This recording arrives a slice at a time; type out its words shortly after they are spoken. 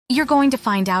You're going to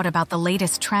find out about the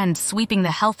latest trend sweeping the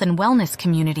health and wellness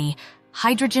community: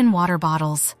 hydrogen water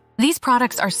bottles. These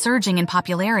products are surging in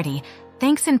popularity,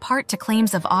 thanks in part to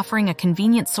claims of offering a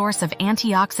convenient source of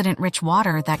antioxidant-rich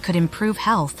water that could improve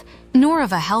health.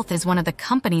 Nouriva Health is one of the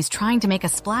companies trying to make a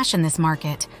splash in this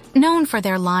market. Known for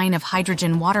their line of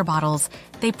hydrogen water bottles,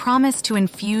 they promise to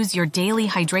infuse your daily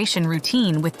hydration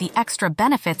routine with the extra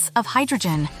benefits of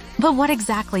hydrogen. But what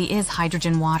exactly is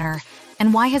hydrogen water,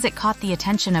 and why has it caught the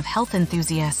attention of health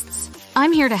enthusiasts?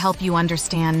 I'm here to help you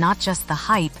understand not just the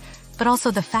hype, but also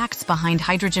the facts behind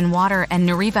hydrogen water and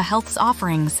Nouriva Health's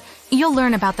offerings. You'll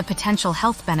learn about the potential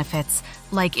health benefits,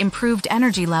 like improved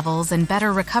energy levels and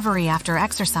better recovery after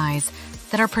exercise,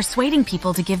 that are persuading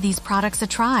people to give these products a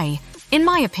try. In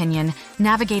my opinion,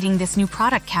 navigating this new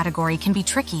product category can be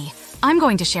tricky. I'm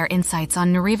going to share insights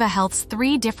on Nouriva Health's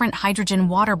 3 different hydrogen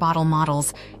water bottle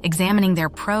models, examining their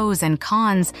pros and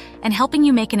cons, and helping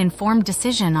you make an informed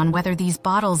decision on whether these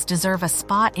bottles deserve a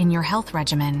spot in your health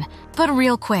regimen. But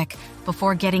real quick,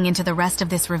 before getting into the rest of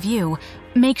this review,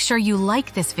 make sure you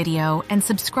like this video and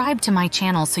subscribe to my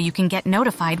channel so you can get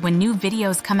notified when new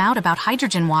videos come out about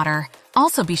hydrogen water.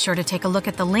 Also, be sure to take a look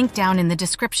at the link down in the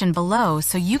description below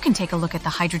so you can take a look at the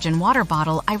hydrogen water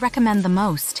bottle I recommend the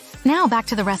most. Now back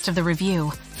to the rest of the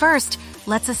review. First,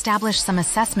 let's establish some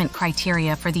assessment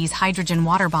criteria for these hydrogen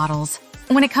water bottles.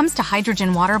 When it comes to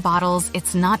hydrogen water bottles,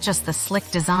 it's not just the slick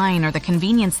design or the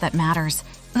convenience that matters.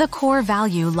 The core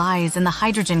value lies in the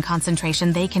hydrogen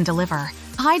concentration they can deliver.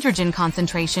 Hydrogen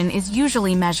concentration is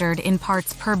usually measured in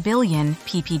parts per billion,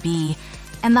 ppb,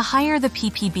 and the higher the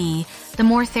ppb, the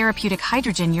more therapeutic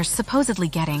hydrogen you're supposedly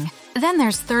getting. Then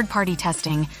there's third-party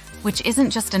testing, which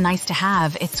isn't just a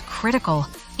nice-to-have, it's critical.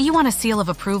 You want a seal of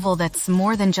approval that's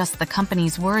more than just the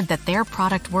company's word that their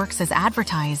product works as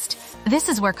advertised. This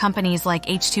is where companies like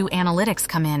H2 Analytics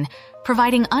come in,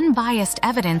 providing unbiased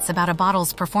evidence about a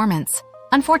bottle's performance.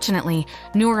 Unfortunately,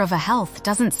 Nouriva Health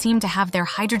doesn't seem to have their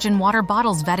hydrogen water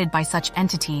bottles vetted by such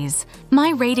entities. My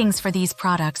ratings for these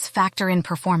products factor in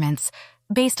performance,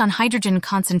 based on hydrogen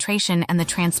concentration and the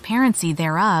transparency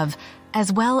thereof,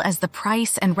 as well as the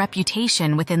price and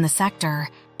reputation within the sector.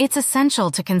 It's essential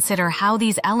to consider how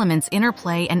these elements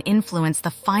interplay and influence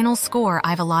the final score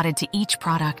I've allotted to each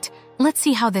product. Let's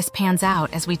see how this pans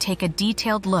out as we take a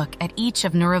detailed look at each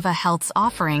of Nouriva Health's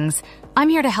offerings. I'm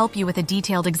here to help you with a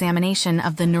detailed examination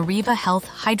of the Nouriva Health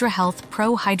Hydra Health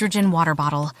Pro Hydrogen Water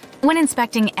Bottle. When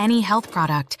inspecting any health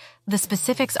product, the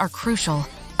specifics are crucial.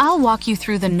 I'll walk you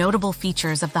through the notable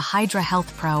features of the Hydra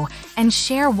Health Pro and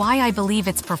share why I believe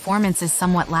its performance is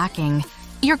somewhat lacking.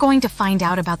 You're going to find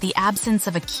out about the absence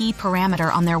of a key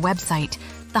parameter on their website,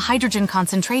 the hydrogen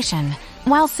concentration.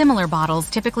 While similar bottles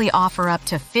typically offer up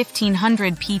to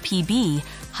 1500 ppb,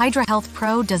 Hydra Health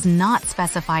Pro does not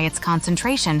specify its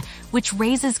concentration, which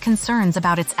raises concerns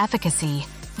about its efficacy.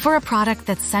 For a product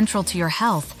that's central to your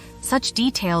health, such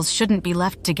details shouldn't be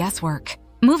left to guesswork.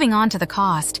 Moving on to the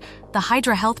cost, the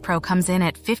Hydra Health Pro comes in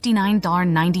at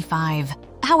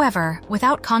 $59.95. However,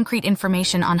 without concrete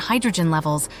information on hydrogen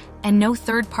levels and no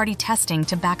third-party testing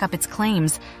to back up its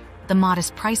claims, the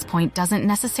modest price point doesn't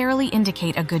necessarily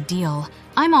indicate a good deal.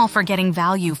 I'm all for getting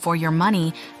value for your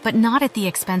money, but not at the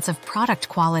expense of product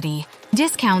quality.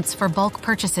 Discounts for bulk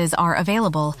purchases are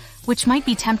available, which might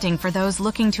be tempting for those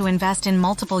looking to invest in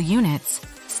multiple units.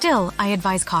 Still, I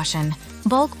advise caution.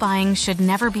 Bulk buying should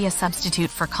never be a substitute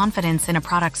for confidence in a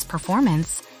product's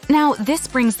performance. Now, this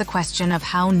brings the question of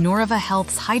how Nouriva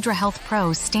Health's Hydra Health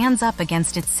Pro stands up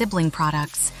against its sibling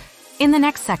products. In the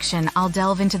next section, I'll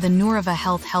delve into the Nouriva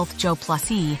Health Health Joe Plus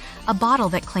E, a bottle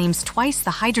that claims twice the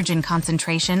hydrogen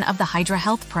concentration of the Hydra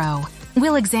Health Pro.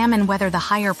 We'll examine whether the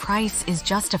higher price is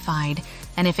justified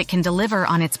and if it can deliver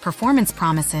on its performance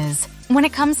promises. When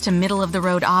it comes to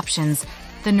middle-of-the-road options,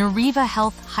 the Nouriva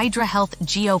Health Hydra Health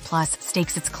Geo Plus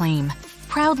stakes its claim.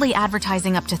 Proudly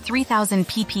advertising up to 3000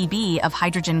 ppb of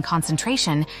hydrogen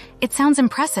concentration, it sounds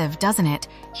impressive, doesn't it?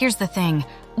 Here's the thing.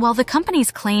 While the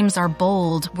company's claims are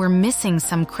bold, we're missing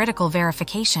some critical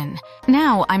verification.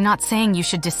 Now, I'm not saying you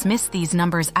should dismiss these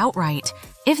numbers outright.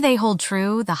 If they hold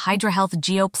true, the Hydra Health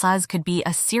Geo Plus could be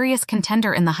a serious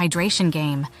contender in the hydration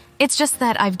game. It's just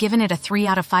that I've given it a 3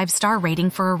 out of 5 star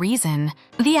rating for a reason.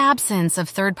 The absence of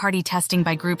third-party testing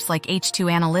by groups like H2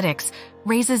 Analytics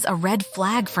raises a red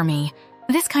flag for me.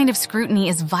 This kind of scrutiny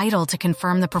is vital to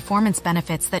confirm the performance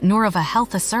benefits that Nouriva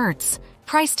Health asserts.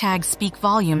 Price tags speak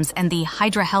volumes, and the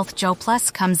Hydra Health Joe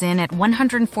Plus comes in at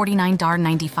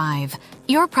 $149.95.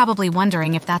 You're probably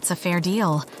wondering if that's a fair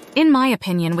deal. In my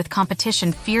opinion, with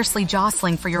competition fiercely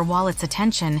jostling for your wallet's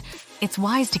attention, it's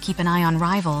wise to keep an eye on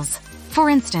rivals. For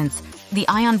instance, the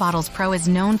Ion Bottles Pro is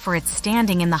known for its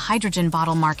standing in the hydrogen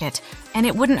bottle market, and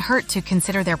it wouldn't hurt to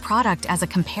consider their product as a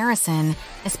comparison,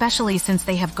 especially since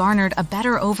they have garnered a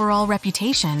better overall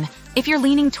reputation. If you're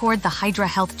leaning toward the Hydra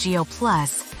Health Geo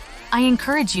Plus, I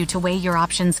encourage you to weigh your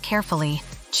options carefully.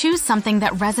 Choose something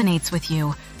that resonates with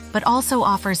you, but also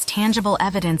offers tangible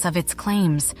evidence of its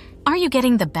claims. Are you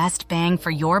getting the best bang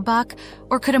for your buck,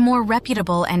 or could a more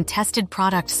reputable and tested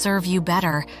product serve you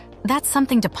better? That's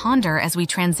something to ponder as we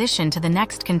transition to the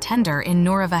next contender in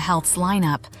Nouriva Health's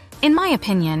lineup. In my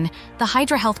opinion, the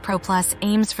Hydra Health Pro Plus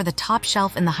aims for the top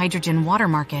shelf in the hydrogen water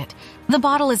market. The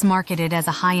bottle is marketed as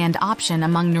a high-end option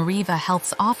among Nouriva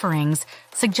Health's offerings,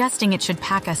 suggesting it should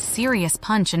pack a serious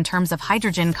punch in terms of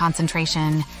hydrogen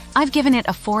concentration. I've given it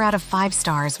a 4 out of 5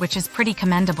 stars, which is pretty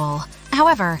commendable.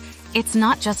 However, it's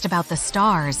not just about the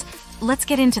stars. Let's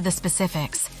get into the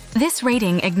specifics. This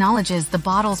rating acknowledges the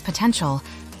bottle's potential,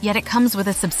 yet it comes with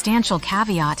a substantial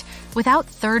caveat. Without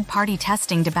third-party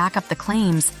testing to back up the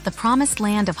claims, the promised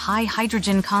land of high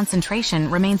hydrogen concentration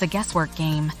remains a guesswork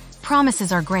game.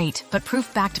 Promises are great, but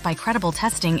proof backed by credible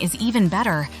testing is even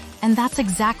better, and that's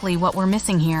exactly what we're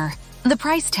missing here. The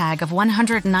price tag of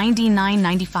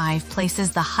 $199.95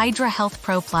 places the Hydra Health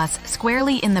Pro Plus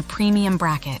squarely in the premium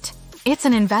bracket. It's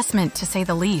an investment, to say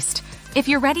the least. If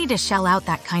you're ready to shell out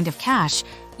that kind of cash,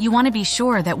 you want to be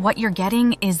sure that what you're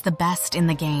getting is the best in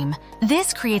the game.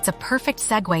 This creates a perfect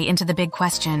segue into the big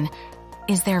question.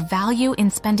 Is there value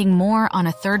in spending more on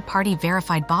a third-party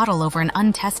verified bottle over an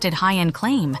untested high-end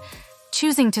claim?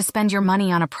 Choosing to spend your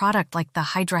money on a product like the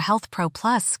Hydra Health Pro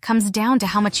Plus comes down to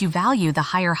how much you value the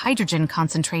higher hydrogen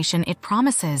concentration it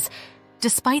promises,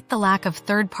 despite the lack of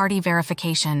third-party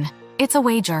verification. It's a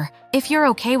wager. If you're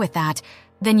okay with that,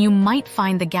 then you might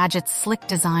find the gadget's slick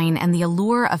design and the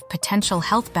allure of potential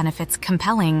health benefits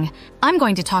compelling. I'm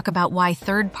going to talk about why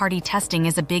third-party testing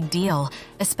is a big deal,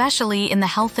 especially in the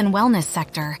health and wellness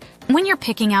sector. When you're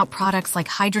picking out products like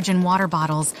hydrogen water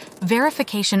bottles,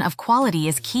 verification of quality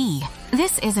is key.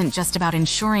 This isn't just about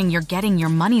ensuring you're getting your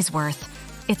money's worth.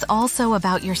 It's also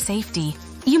about your safety.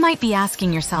 You might be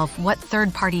asking yourself what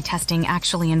third-party testing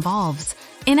actually involves.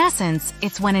 In essence,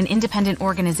 it's when an independent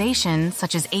organization,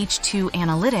 such as H2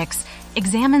 Analytics,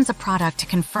 examines a product to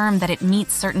confirm that it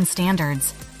meets certain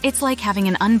standards. It's like having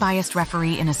an unbiased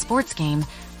referee in a sports game,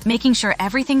 making sure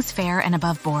everything's fair and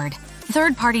above board.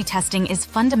 Third-party testing is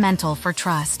fundamental for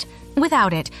trust.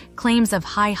 Without it, claims of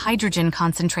high hydrogen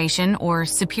concentration or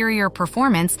superior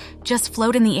performance just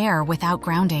float in the air without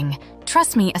grounding.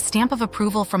 Trust me, a stamp of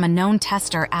approval from a known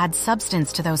tester adds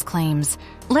substance to those claims.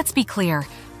 Let's be clear.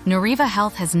 Nouriva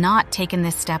Health has not taken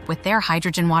this step with their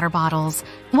hydrogen water bottles.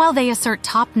 While they assert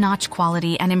top-notch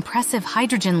quality and impressive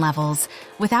hydrogen levels,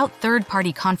 without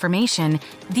third-party confirmation,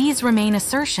 these remain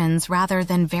assertions rather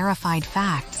than verified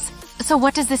facts. So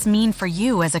what does this mean for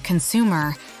you as a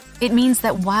consumer? It means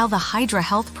that while the Hydra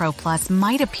Health Pro Plus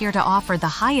might appear to offer the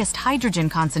highest hydrogen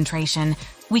concentration,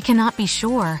 we cannot be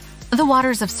sure. The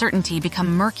waters of certainty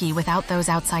become murky without those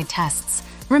outside tests.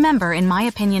 Remember, in my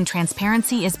opinion,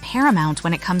 transparency is paramount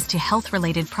when it comes to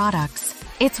health-related products.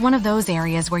 It's one of those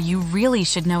areas where you really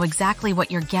should know exactly what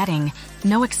you're getting,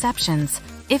 no exceptions.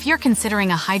 If you're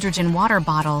considering a hydrogen water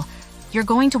bottle, you're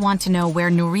going to want to know where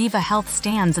Nouriva Health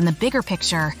stands in the bigger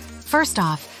picture. First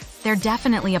off, they're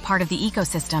definitely a part of the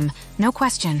ecosystem, no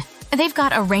question. They've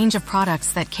got a range of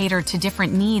products that cater to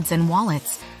different needs and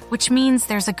wallets, which means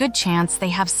there's a good chance they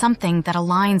have something that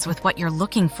aligns with what you're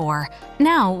looking for.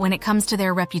 Now, when it comes to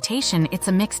their reputation, it's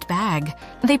a mixed bag.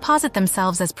 They posit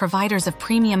themselves as providers of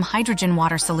premium hydrogen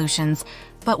water solutions,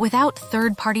 but without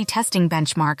third-party testing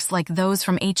benchmarks like those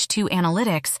from H2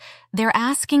 Analytics, they're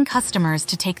asking customers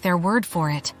to take their word for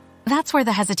it. That's where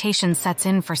the hesitation sets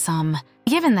in for some.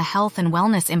 Given the health and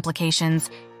wellness implications,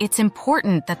 it's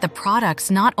important that the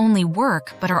products not only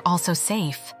work but are also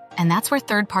safe. And that's where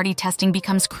third-party testing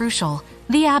becomes crucial.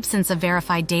 The absence of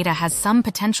verified data has some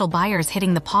potential buyers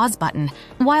hitting the pause button,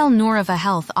 while Nouriva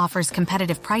Health offers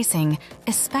competitive pricing,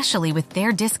 especially with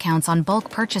their discounts on bulk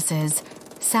purchases.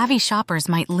 Savvy shoppers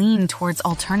might lean towards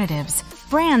alternatives.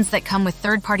 Brands that come with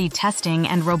third-party testing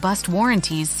and robust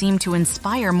warranties seem to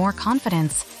inspire more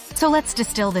confidence. So let's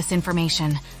distill this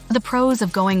information. The pros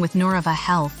of going with Nouriva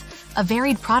Health: a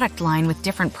varied product line with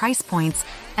different price points,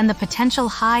 and the potential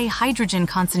high hydrogen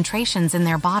concentrations in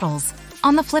their bottles.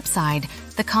 On the flip side,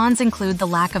 the cons include the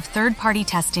lack of third-party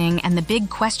testing and the big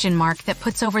question mark that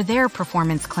puts over their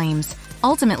performance claims.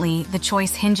 Ultimately, the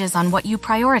choice hinges on what you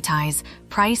prioritize: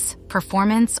 price,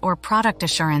 performance, or product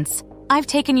assurance. I've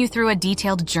taken you through a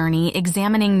detailed journey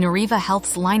examining Nouriva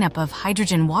Health's lineup of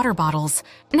hydrogen water bottles.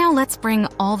 Now let's bring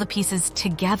all the pieces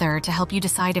together to help you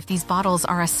decide if these bottles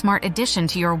are a smart addition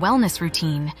to your wellness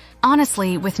routine.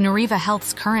 Honestly, with Nouriva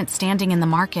Health's current standing in the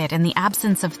market and the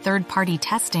absence of third-party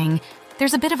testing,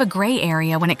 there's a bit of a gray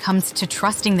area when it comes to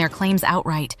trusting their claims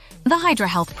outright. The Hydra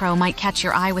Health Pro might catch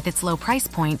your eye with its low price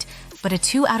point, but a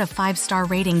 2 out of 5 star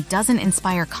rating doesn't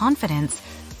inspire confidence,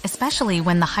 especially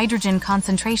when the hydrogen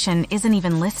concentration isn't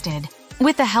even listed.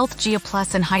 With the Health Gia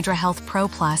Plus and Hydra Health Pro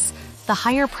Plus, the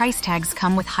higher price tags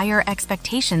come with higher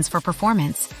expectations for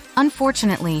performance.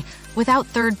 Unfortunately, without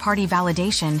third-party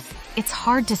validation, it's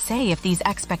hard to say if these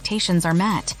expectations are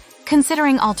met.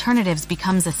 Considering alternatives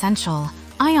becomes essential.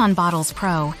 Ion Bottles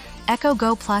Pro, Echo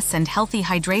Go Plus and Healthy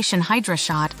Hydration Hydra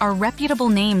Shot are reputable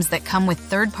names that come with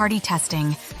third-party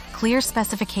testing, clear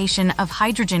specification of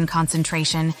hydrogen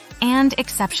concentration, and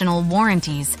exceptional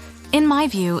warranties. In my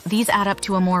view, these add up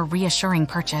to a more reassuring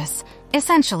purchase.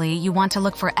 Essentially, you want to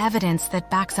look for evidence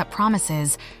that backs up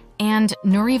promises, and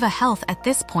Nouriva Health at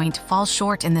this point falls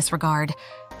short in this regard.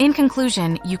 In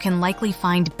conclusion, you can likely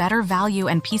find better value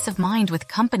and peace of mind with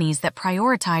companies that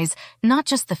prioritize not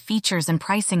just the features and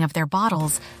pricing of their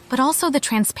bottles, but also the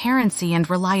transparency and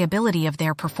reliability of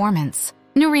their performance.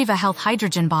 Nouriva Health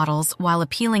hydrogen bottles, while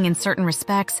appealing in certain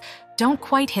respects, don't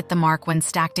quite hit the mark when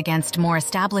stacked against more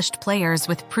established players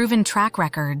with proven track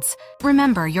records.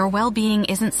 Remember, your well-being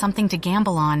isn't something to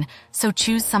gamble on, so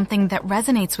choose something that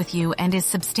resonates with you and is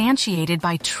substantiated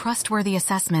by trustworthy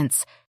assessments.